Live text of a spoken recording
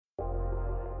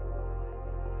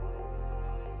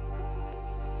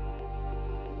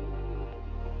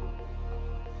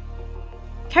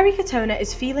Kerry Katona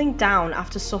is feeling down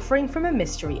after suffering from a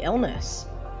mystery illness.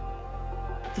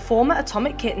 The former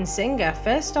Atomic Kitten singer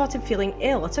first started feeling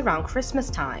ill at around Christmas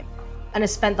time and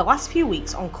has spent the last few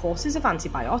weeks on courses of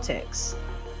antibiotics.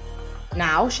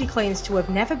 Now she claims to have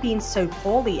never been so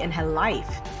poorly in her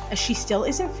life, as she still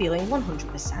isn't feeling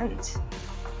 100%.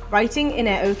 Writing in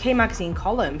her OK magazine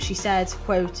column, she said,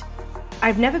 quote,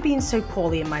 "I've never been so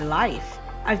poorly in my life.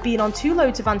 I've been on 2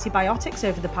 loads of antibiotics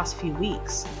over the past few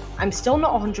weeks. I'm still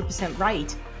not 100%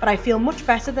 right, but I feel much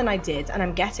better than I did and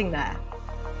I'm getting there."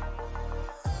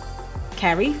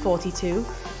 Kerry, 42,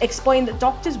 explained that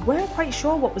doctors weren't quite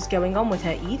sure what was going on with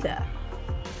her either.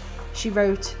 She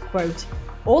wrote, quote,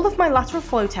 "All of my lateral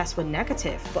flow tests were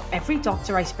negative, but every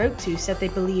doctor I spoke to said they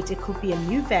believed it could be a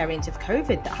new variant of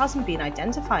COVID that hasn't been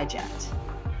identified yet."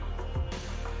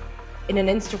 In an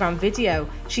Instagram video,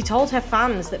 she told her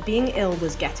fans that being ill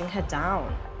was getting her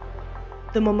down.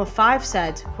 The mum of 5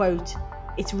 said, quote,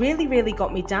 "It's really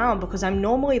got me down because I'm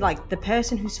normally like the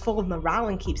person who's full of morale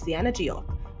and keeps the energy up,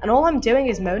 and all I'm doing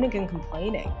is moaning and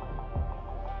complaining."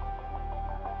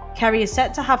 Kerry is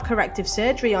set to have corrective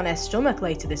surgery on her stomach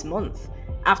later this month,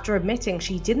 after admitting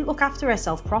she didn't look after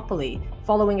herself properly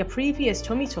following a previous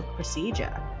tummy tuck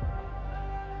procedure.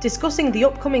 Discussing the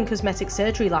upcoming cosmetic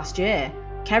surgery last year,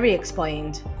 Kerry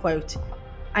explained, quote,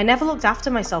 "I never looked after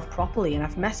myself properly and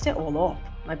I've messed it all up.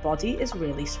 My body is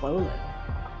really swollen."